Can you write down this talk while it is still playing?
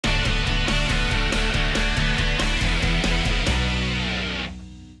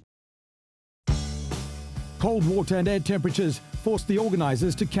Cold water and air temperatures forced the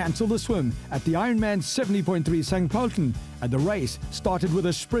organizers to cancel the swim at the Ironman 70.3 St. Pölten, and the race started with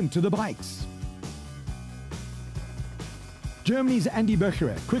a sprint to the bikes. Germany's Andy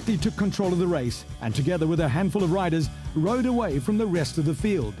Böcherer quickly took control of the race and, together with a handful of riders, rode away from the rest of the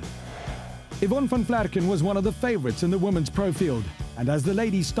field. Yvonne van Vlerken was one of the favorites in the women's pro field, and as the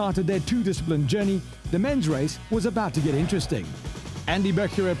ladies started their two-discipline journey, the men's race was about to get interesting. Andy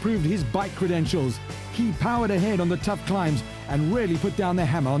Böcherer proved his bike credentials. He powered ahead on the tough climbs and really put down the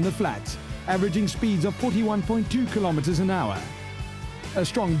hammer on the flats, averaging speeds of 41.2 kilometers an hour. A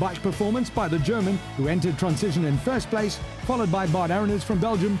strong bike performance by the German, who entered transition in first place, followed by Bart Aernouts from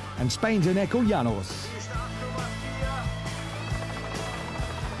Belgium and Spain's Hütthaler.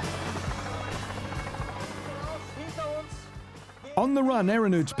 On the run,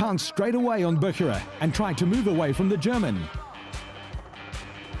 Aernouts pounced straight away on Böcherer and tried to move away from the German.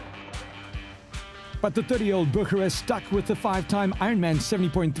 But the 30-year-old Böcherer stuck with the 5-time Ironman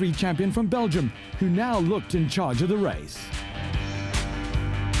 70.3 champion from Belgium, who now looked in charge of the race.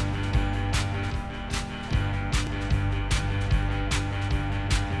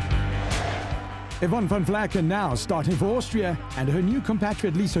 Yvonne van Vlerken now starting for Austria, and her new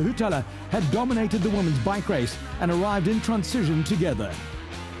compatriot Lisa Hütthaler had dominated the women's bike race and arrived in transition together.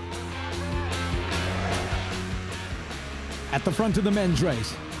 At the front of the men's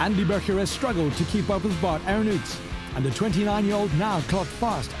race, Andy Böcherer struggled to keep up with Bart Aernouts, and the 29-year-old now clocked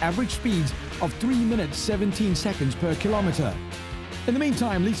fast average speeds of 3 minutes 17 seconds per kilometer. In the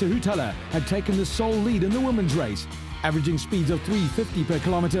meantime, Lisa Hütthaler had taken the sole lead in the women's race, averaging speeds of 3:50 per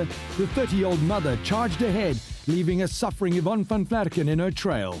kilometer. The 30-year-old mother charged ahead, leaving a suffering Yvonne van Vlerken in her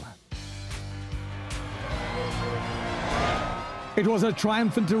trail. It was a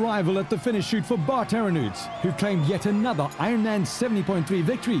triumphant arrival at the finish chute for Bart Aernouts, who claimed yet another Ironman 70.3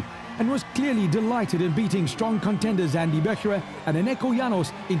 victory and was clearly delighted in beating strong contenders Andy Böcherer and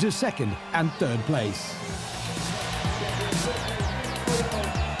Hütthaler into second and third place.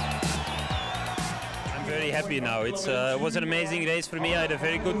 I'm very happy now. It was an amazing race for me. I had a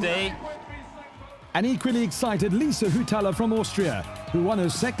very good day. An equally excited Lisa Hütthaler from Austria, who won her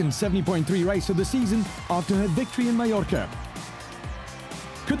second 70.3 race of the season after her victory in Mallorca.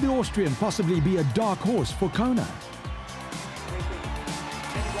 Could the Austrian possibly be a dark horse for Kona?